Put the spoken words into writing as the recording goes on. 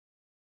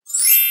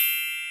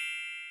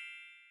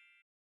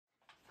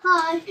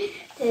Hi,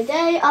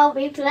 today I'll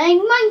be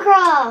playing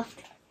Minecraft!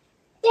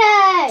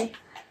 Yay!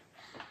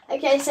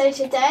 Okay, so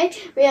today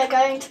we are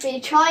going to be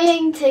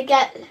trying to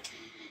get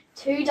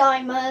 2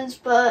 diamonds,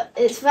 but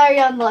it's very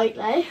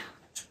unlikely.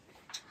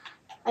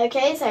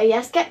 Okay, so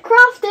let's get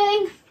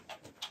crafting!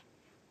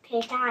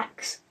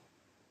 Pickaxe.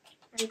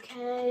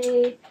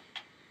 Okay.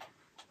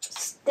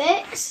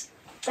 Sticks.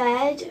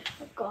 Bed.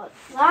 I've got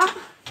that.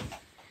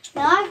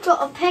 Now I've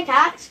got a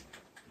pickaxe.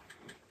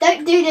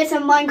 Don't do this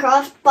in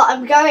Minecraft, but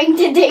I'm going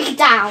to dig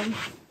down.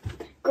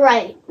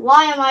 Great.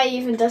 Why am I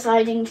even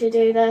deciding to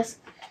do this?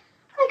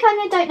 I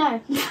kind of don't know.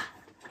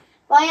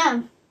 But I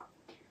am.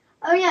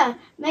 Oh yeah,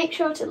 make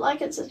sure to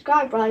like and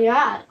subscribe while you're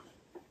at it.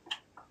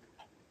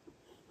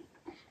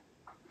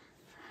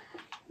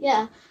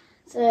 Yeah,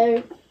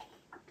 so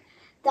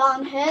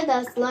down here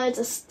there's loads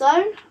of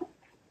stone.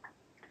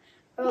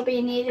 I'll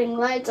be needing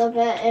loads of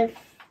it if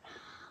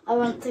I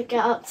want to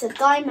get up to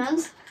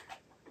diamonds.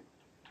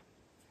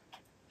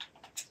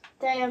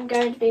 Today I'm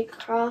going to be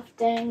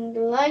crafting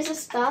loads of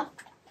stuff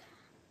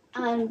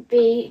and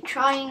be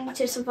trying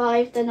to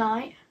survive the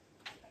night.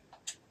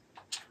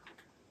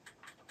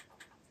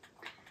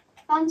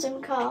 Found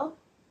some coal.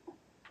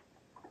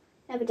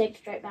 Never dig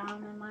straight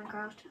down in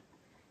Minecraft.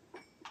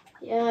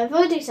 Yeah, I've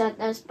already said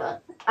this,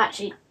 but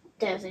actually,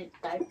 seriously,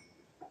 don't.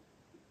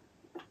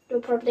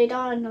 You'll probably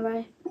die on the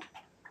way.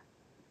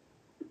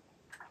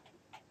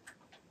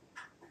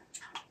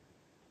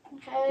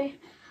 Okay,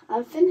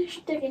 I've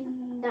finished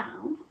digging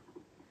down.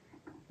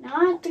 Now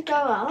I have to go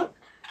up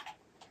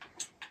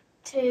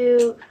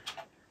to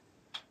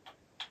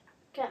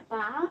get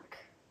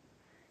back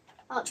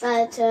up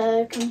there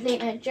to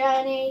complete a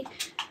journey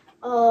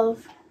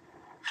of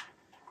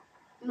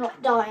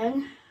not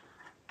dying.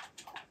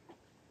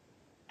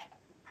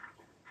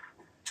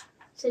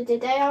 So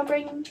today I'm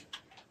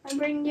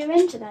bringing you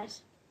into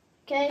this.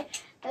 Okay,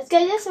 let's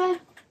go this way.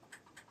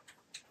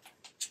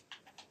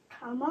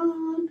 Come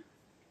on,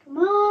 come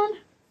on.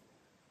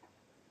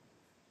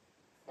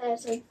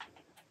 There's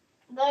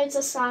loads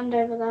of sand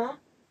over there. I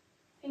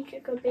think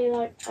it could be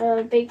like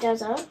a big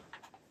desert.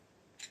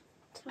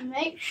 To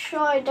make sure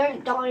I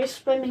don't die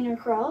swimming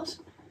across,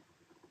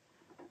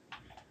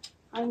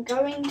 I'm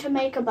going to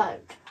make a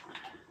boat.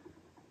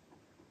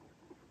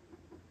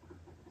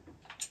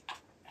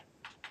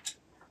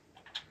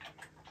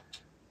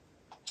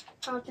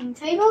 Crafting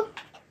table.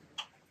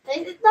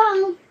 Take it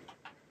down.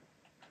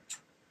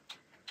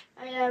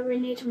 Oh yeah, we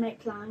need to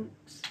make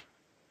planks.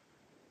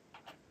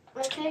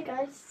 Okay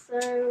guys,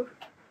 so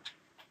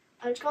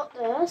I got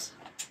this.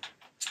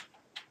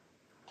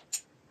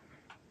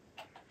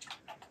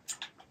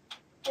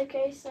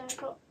 Okay, so I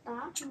got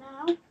that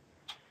now.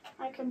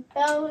 I can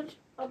build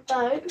a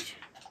boat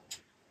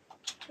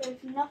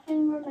with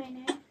nothing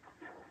remaining.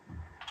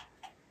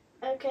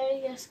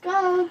 Okay, let's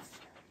go.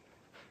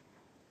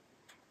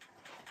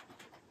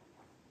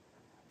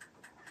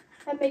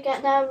 When we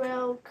get there,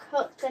 we'll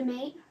cook the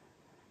meat.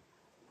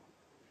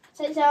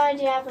 Since I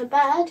already have a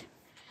bed,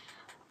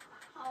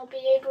 I'll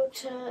be able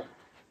to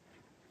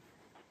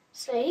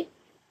sleep.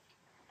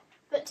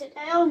 But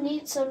today I'll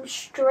need some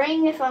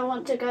string if I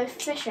want to go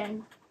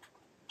fishing.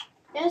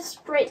 Let's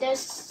break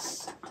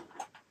this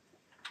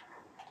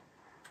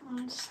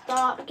and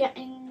start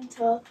getting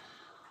to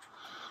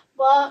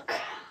work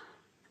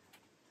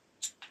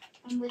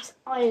on this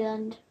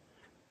island.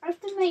 I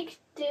have to make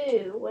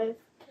do with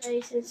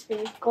places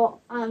we've got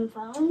and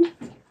found.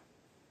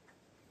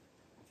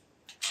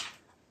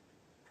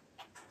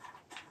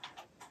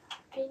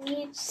 I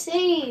need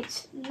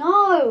seeds.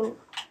 No!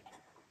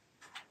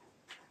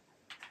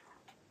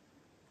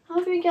 How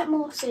do we get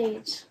more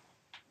seeds?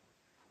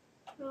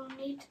 We'll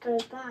need to go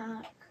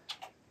back.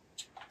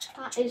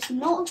 That is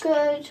not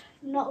good.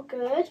 Not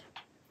good.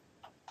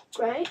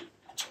 Great.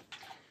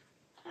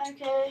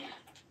 Okay.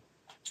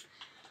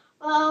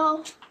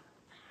 Well,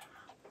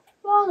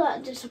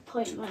 that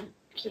disappointment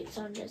keeps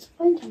on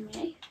disappointing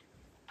me,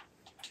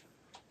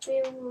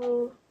 we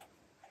will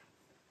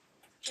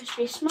just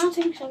be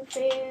smelting some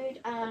food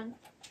and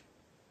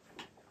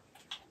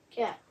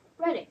get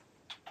ready.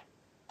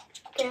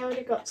 Okay, I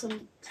already got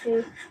some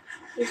 2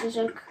 pieces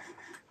of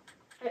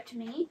cooked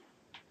meat.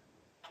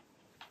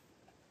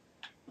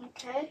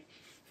 Okay.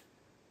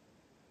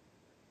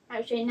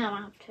 Actually, now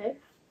I have 2.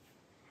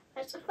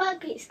 There's a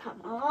 3rd piece.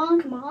 Come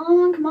on, come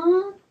on, come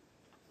on.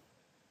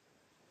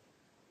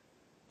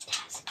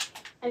 Yes.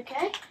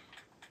 Okay.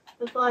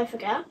 Before I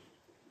forget,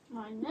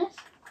 mine this.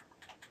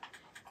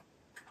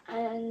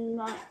 And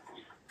I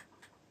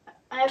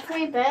have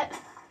 3 bit.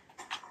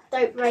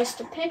 Don't waste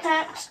a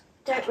pickaxe.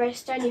 Don't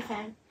waste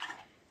anything,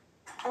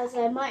 as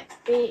there might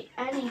be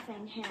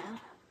anything here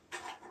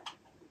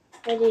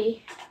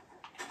ready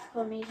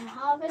for me to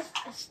harvest.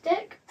 A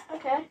stick.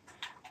 Okay,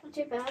 not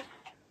too bad.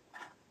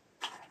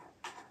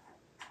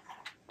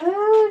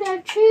 Oh, there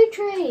are 2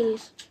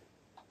 trees.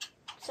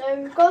 So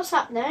we've got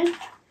sapling.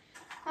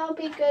 That'll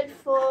be good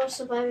for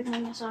surviving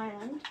on this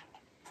island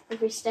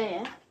if we stay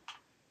here.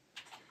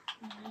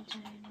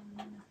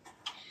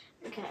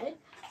 Okay,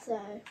 so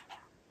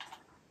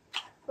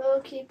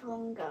we'll keep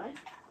on going.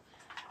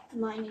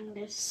 mining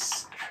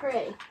this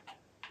tree.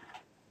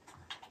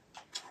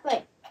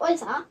 Wait, what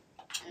is that?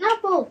 An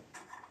apple!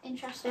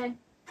 Interesting.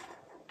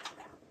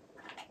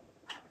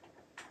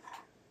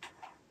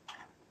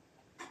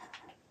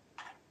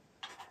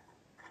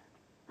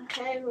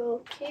 Okay,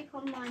 we'll keep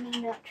on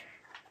mining that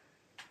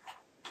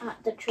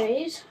at the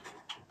trees.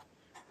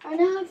 I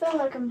now feel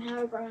like I'm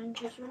Herobrine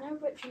because whenever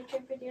I watch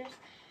YouTube videos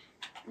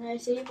and I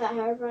see that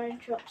Herobrine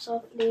chops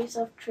off leaves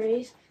off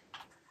trees,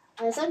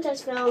 I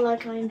sometimes feel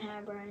like I'm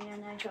Herobrine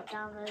and I chop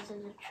down loads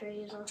of the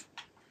trees or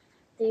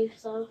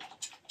leaves off.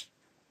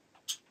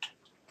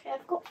 Okay,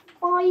 I've got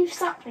 5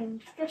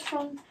 saplings just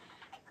from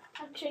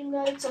touching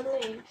loads of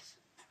leaves.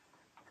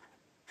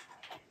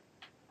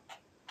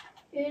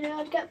 You know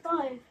I'd get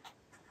 5.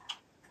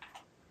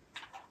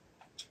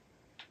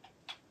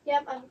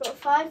 Yep, I've got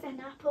 5 an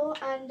apple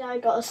and I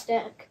got a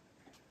stick.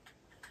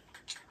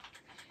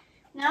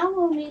 Now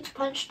we'll need to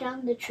punch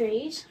down the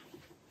trees.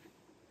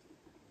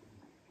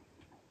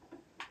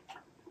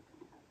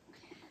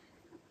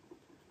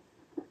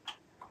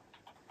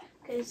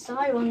 Because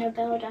I want to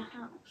build a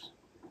house.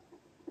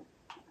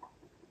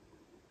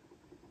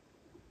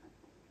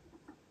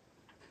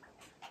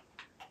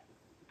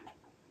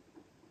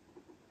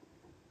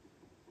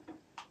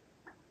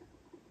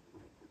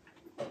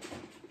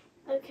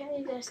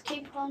 Okay, let's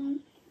keep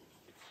on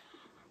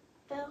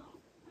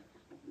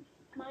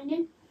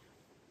mining.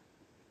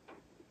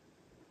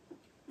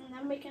 And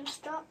then we can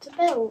start to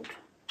build.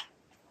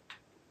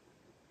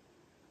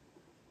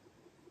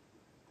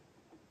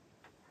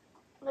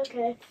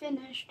 Okay,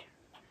 finished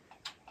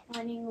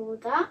mining all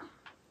that.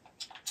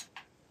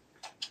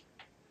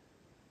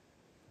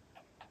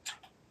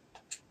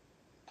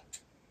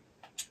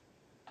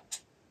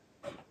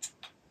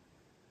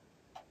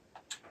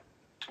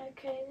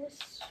 Okay,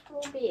 this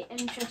will be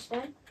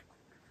interesting.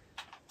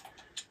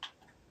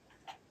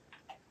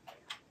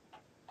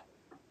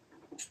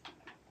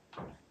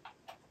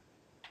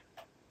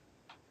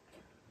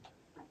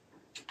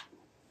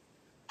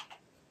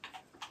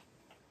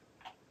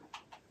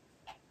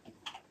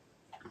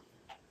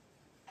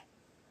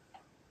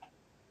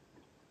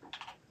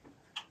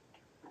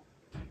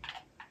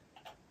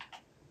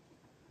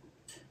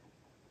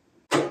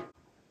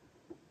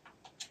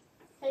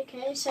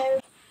 Okay, so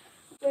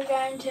we're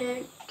going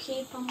to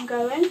keep on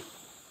going,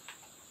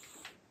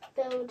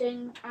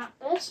 building at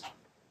this.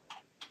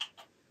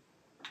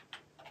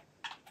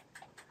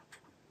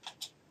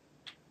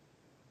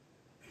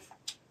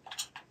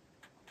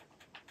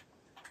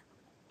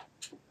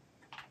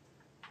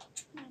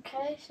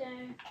 Okay, so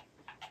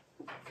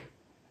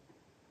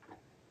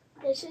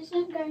this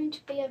isn't going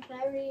to be a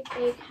very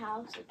big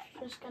house,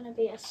 it's just going to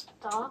be a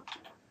start.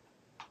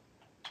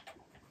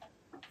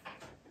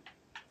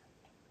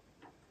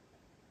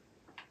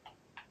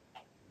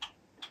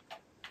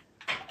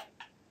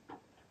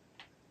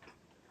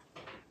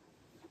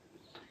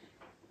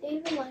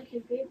 Even like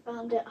if you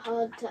found it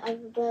hard to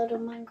ever build a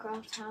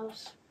Minecraft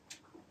house,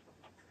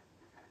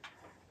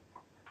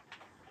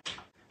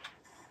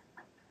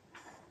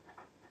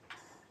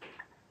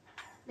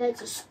 there's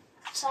just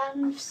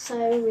sand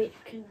so we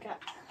can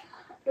get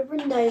the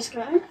windows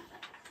going.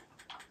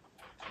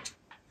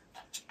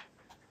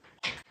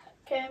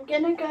 Okay, I'm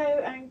gonna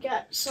go and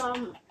get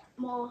some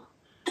more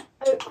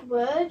oak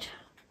wood,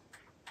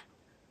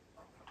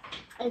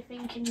 I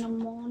think in the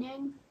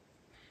morning.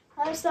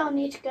 I still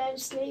need to go to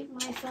sleep,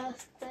 my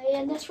first day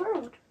in this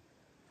world.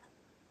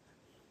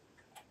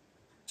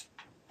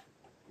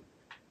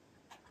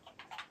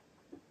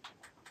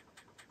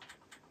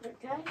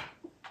 Okay.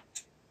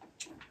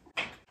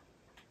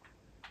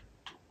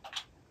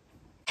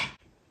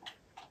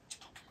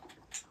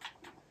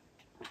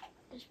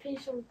 This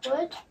piece of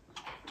wood.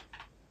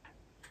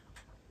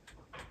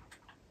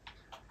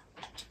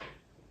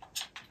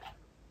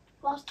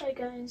 Whilst I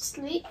go and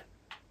sleep,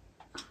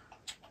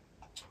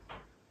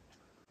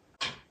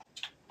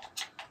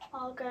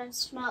 I'll go and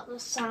smelt the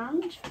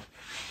sand.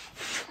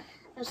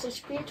 As this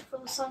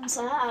beautiful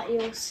sunset that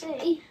you'll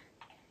see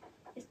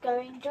is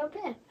going to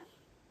appear.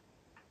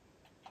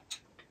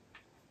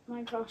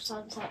 Minecraft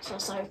sunsets are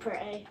so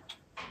pretty.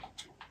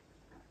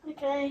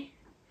 Okay,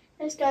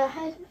 let's go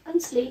ahead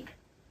and sleep.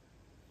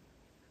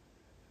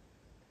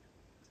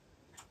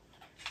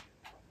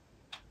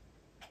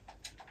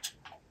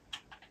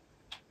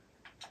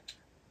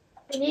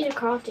 I need a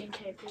crafting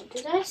table.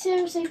 Did I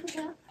seriously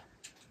forget?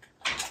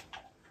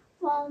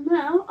 Well,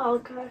 now I'll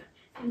go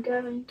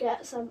and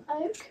get some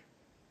oak.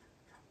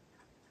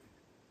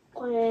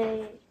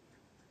 Wait,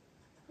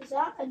 is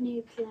that a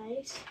new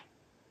place?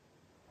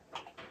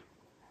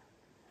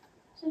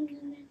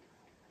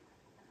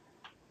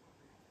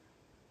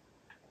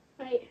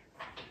 Wait,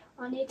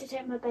 I need to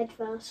take my bed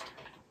first.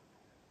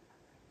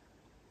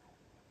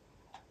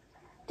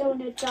 Don't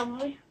want to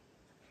die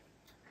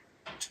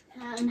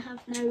and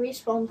have no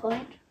respawn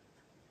point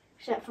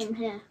except from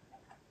here.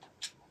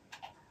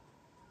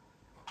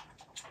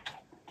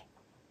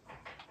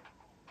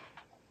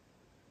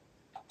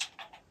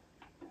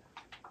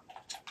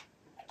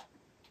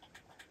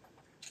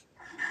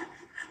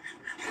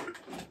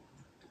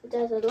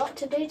 there's a lot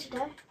to do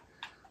today.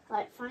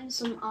 Like find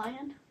some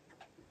iron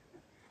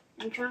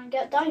and try and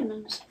get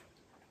diamonds.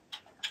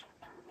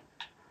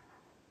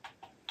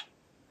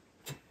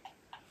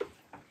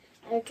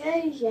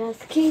 Okay,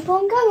 just keep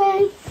on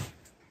going.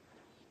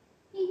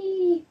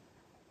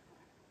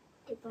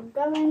 Keep on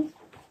going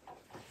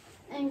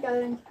and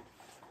going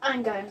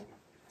and going.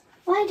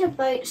 Why do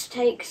boats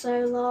take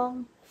so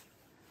long?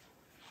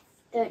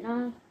 Don't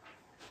know.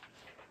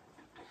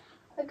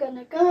 We're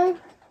gonna go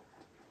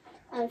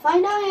and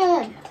find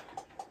iron.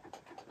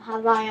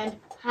 Have iron,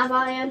 have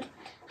iron,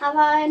 have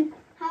iron,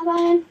 have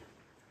iron.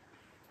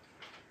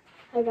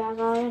 Have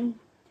iron.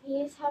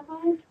 Please have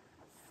iron.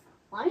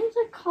 Why is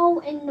there coal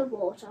in the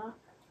water?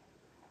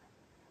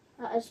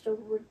 That is the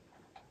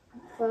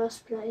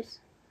first place.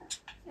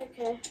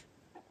 Okay.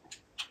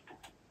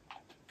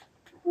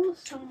 Oh,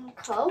 some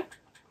coal.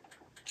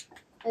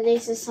 At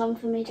least there's some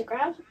for me to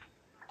grab.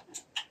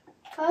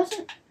 Coal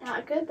isn't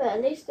that good, but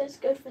at least it's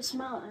good for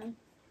smelting.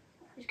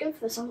 It's good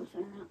for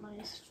something at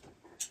least.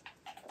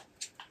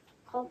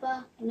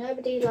 Copper,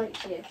 nobody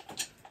likes you.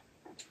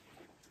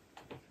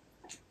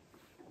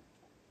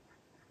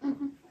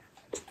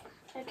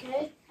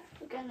 Okay,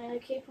 we're gonna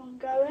keep on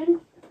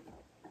going.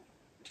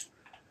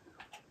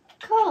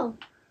 Coal.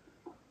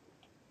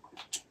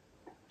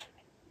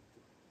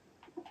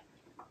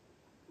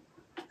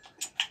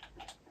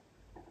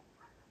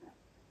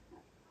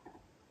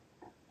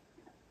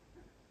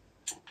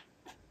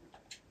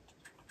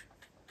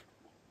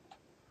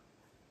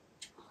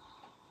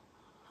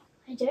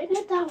 I don't know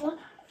if that will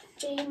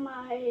be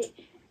my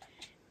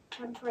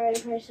temporary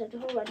place at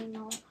all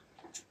anymore.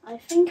 I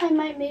think I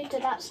might move to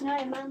that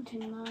snowy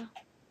mountain now.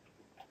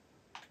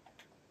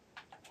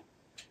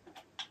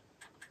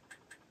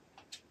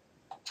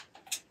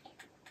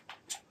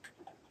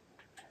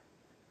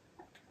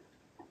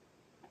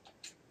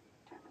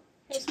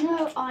 There's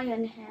no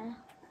iron here.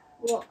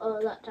 What? Oh,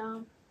 let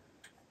down.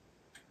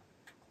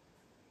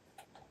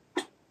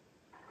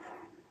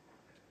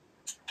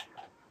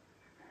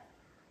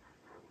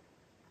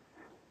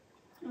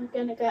 I'm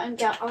gonna go and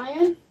get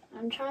iron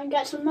and try and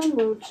get some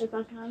emeralds if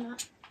I can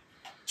at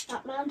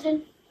that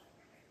mountain.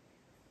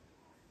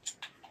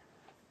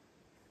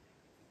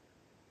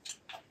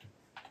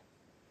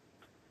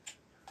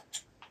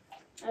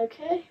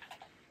 Okay,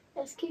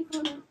 let's keep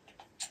on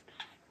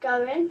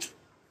going.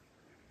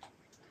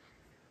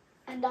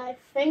 And I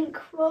think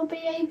we'll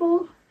be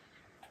able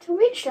to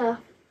reach there.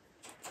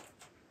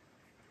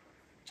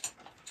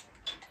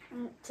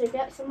 To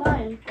get some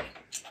iron.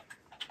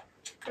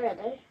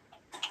 Really.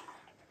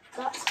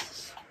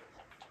 That's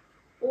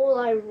all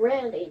I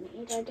really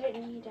need. I don't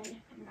need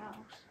anything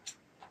else.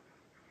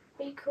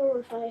 Be cool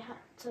if I had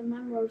some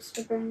emeralds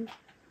to bring.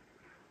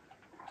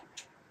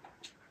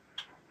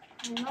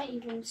 I might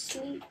even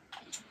sleep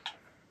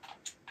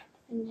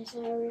in this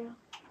area.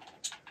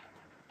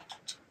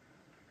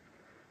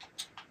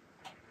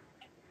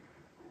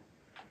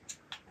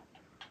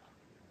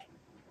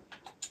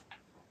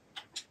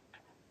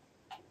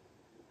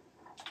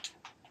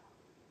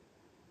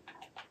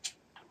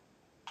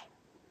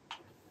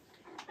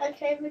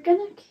 Okay, we're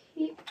gonna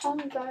keep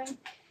on going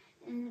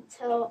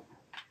until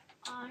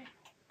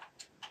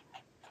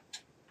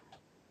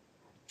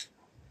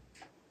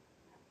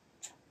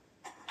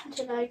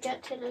I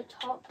get to the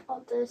top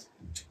of this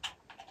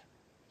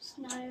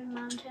snow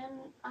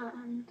mountain,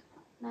 and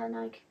then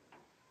I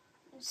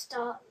can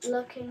start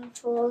looking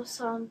for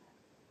some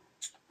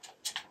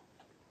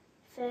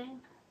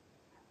thing.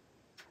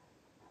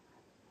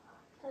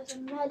 There's a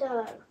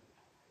meadow.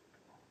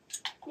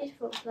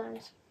 Beautiful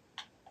place.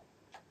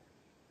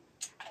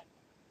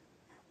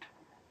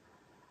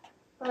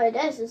 Oh,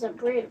 this isn't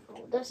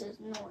beautiful. This is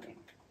annoying.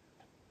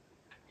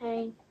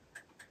 Pain.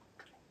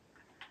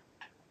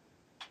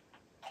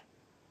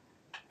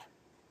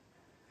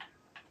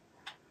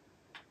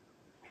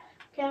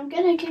 Okay, I'm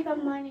gonna keep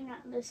on mining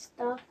at this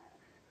stuff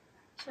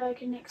so I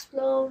can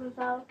explore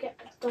without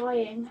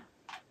dying.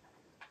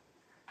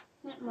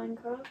 Not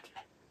Minecraft.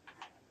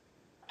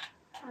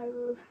 I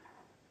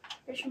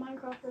wish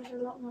Minecraft was a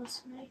lot more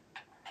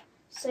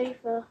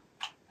safer.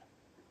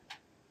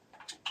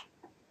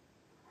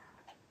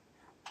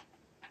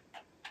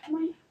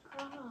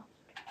 Minecraft.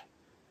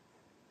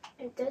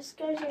 If this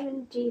goes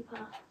even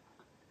deeper,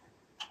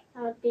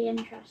 that would be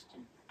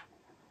interesting.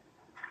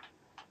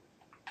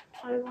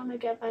 I want to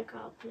get back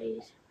up,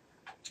 please.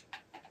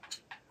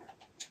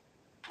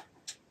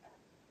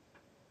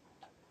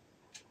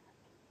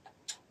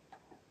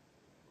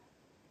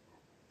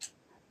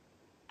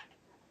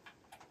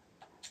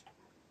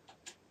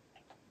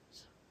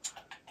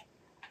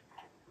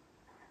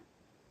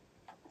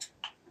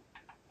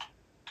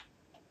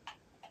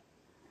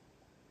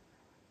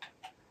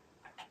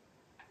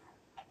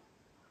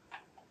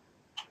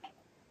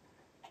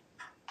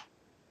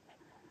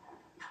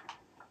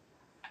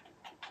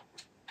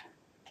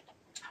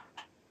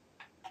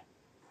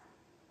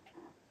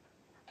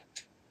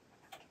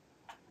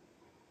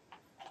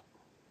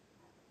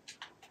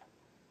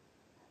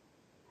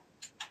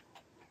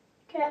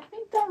 Okay, I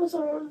think that was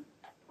all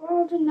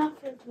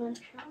enough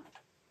adventure.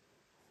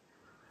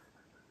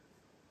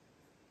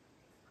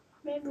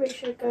 Maybe we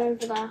should go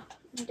over there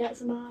and get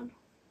some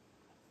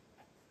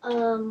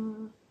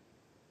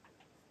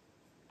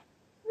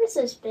This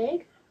is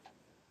big.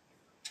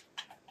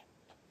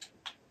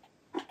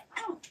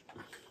 Oh.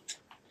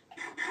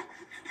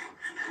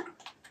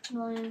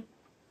 Annoying.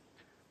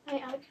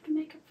 Wait, I could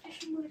make a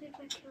fishing rod if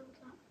I killed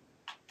that.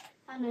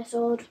 And a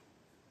sword.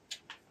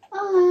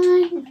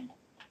 Bye.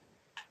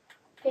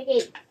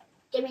 Piggy,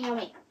 give me your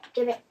meat.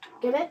 Give it.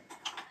 Give it.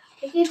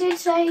 Piggy did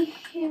say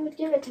he would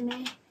give it to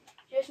me.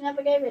 He just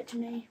never gave it to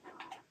me.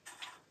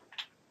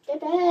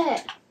 Give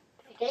it.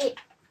 Piggy.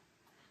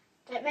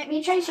 Don't make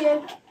me chase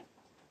you.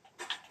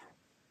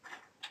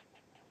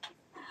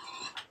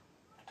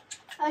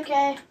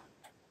 Okay.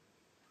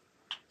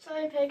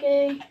 Sorry,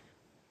 Piggy.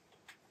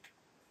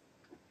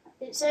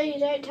 It's so you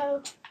don't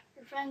tell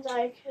your friends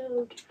I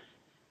killed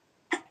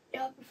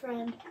your other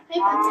friend. Hey,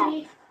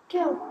 Patsy.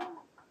 Kill.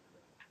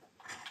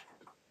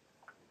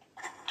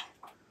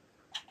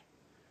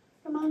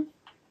 Come on.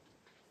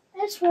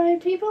 It's fine,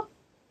 people.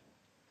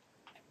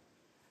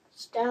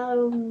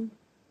 Stone.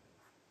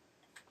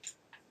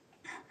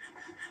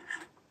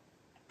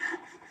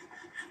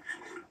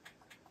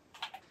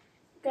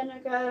 Gonna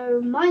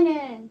go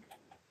mining.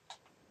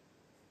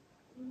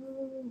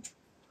 Ooh.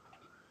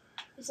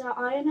 Is there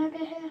iron over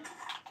here?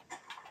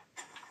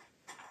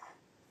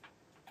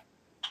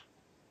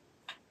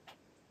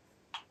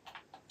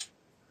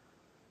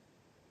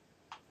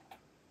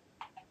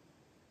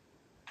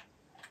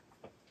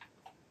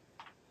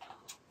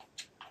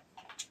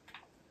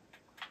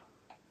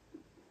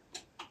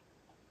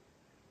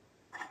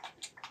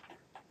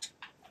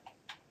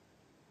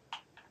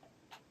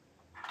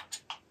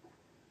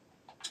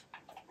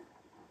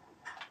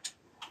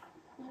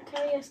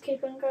 Okay, let's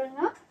keep on going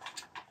up.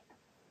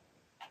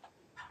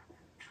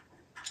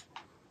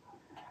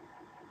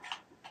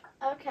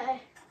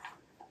 Okay,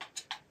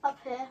 up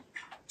here.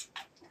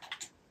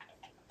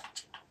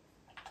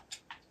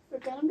 We're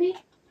gonna be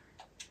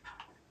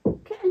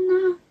getting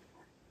there.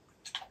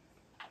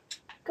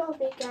 Gotta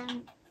be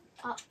getting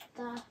up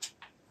there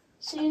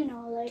sooner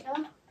or later.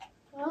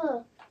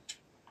 Oh.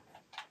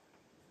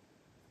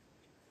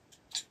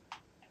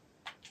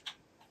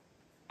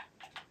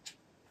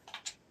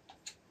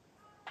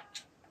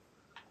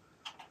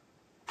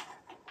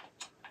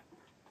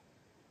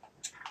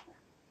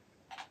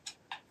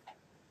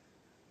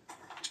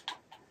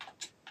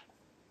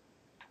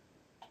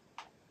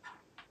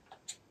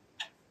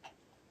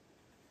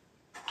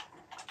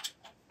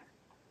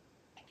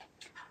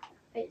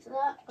 Wait, so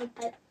that a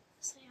bed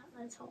stay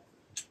at the top?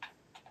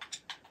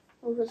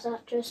 Or was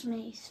that just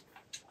me?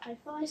 I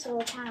thought I saw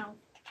a cow.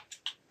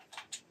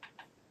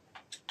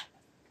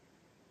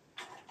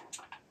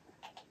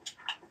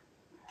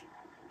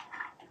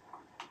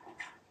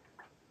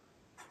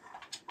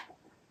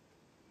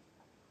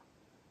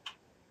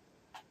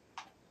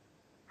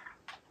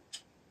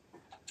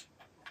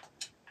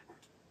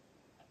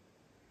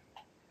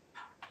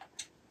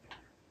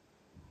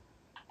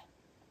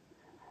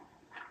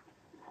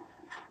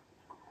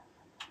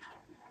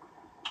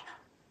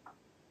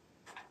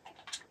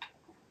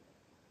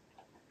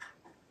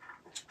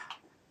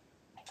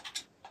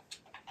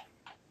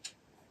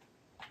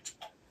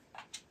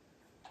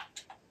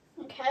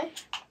 Okay,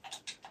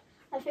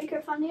 I think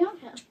I found the out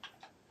here.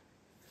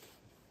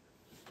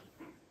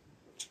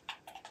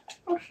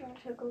 Or should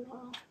I take a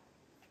while?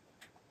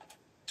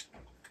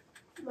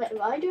 Wait,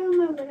 why do I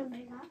remember to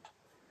make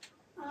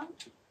that?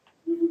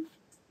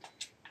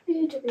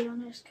 You to be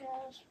honest,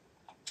 guys.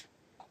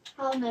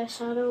 I'll no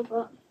saddle,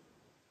 but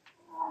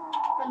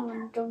I'm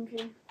on a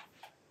donkey.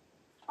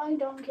 Hi,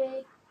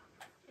 donkey.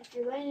 If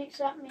you won't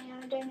accept me,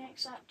 I don't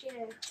accept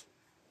you.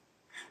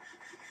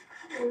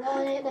 You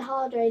learn it the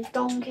hard way,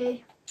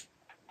 donkey.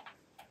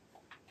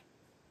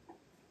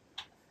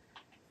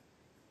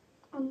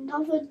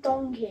 Another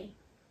donkey.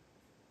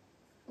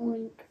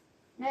 Oink.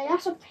 No,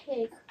 that's a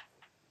pig.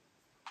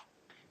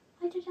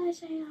 Why did I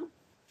say that?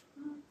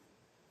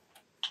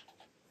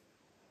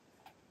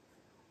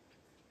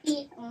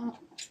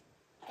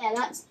 Yeah,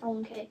 that's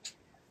donkey.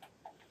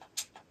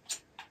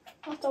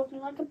 That's talking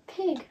like a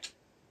pig.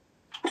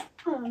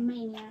 I'm a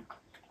maniac.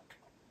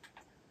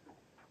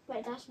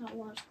 Wait, that's not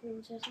what it's called,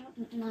 is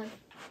it? No.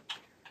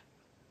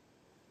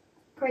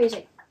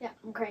 Crazy. Yeah,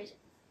 I'm crazy.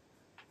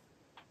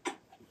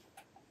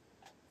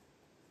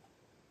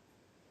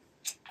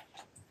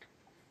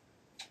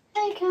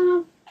 Hey,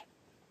 cow.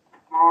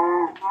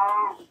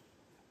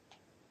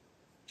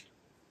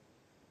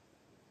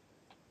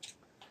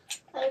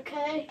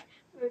 Okay,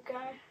 we go.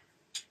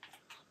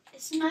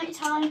 It's night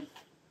time.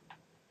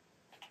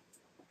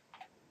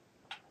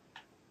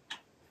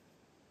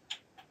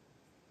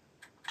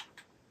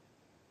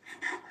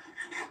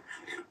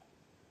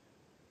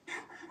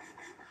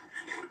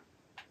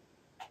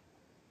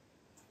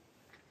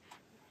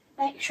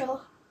 Make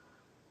sure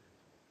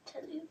to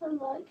leave a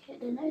like, hit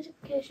the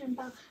notification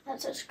bell, and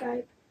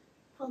subscribe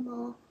for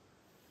more.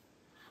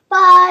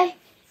 Bye!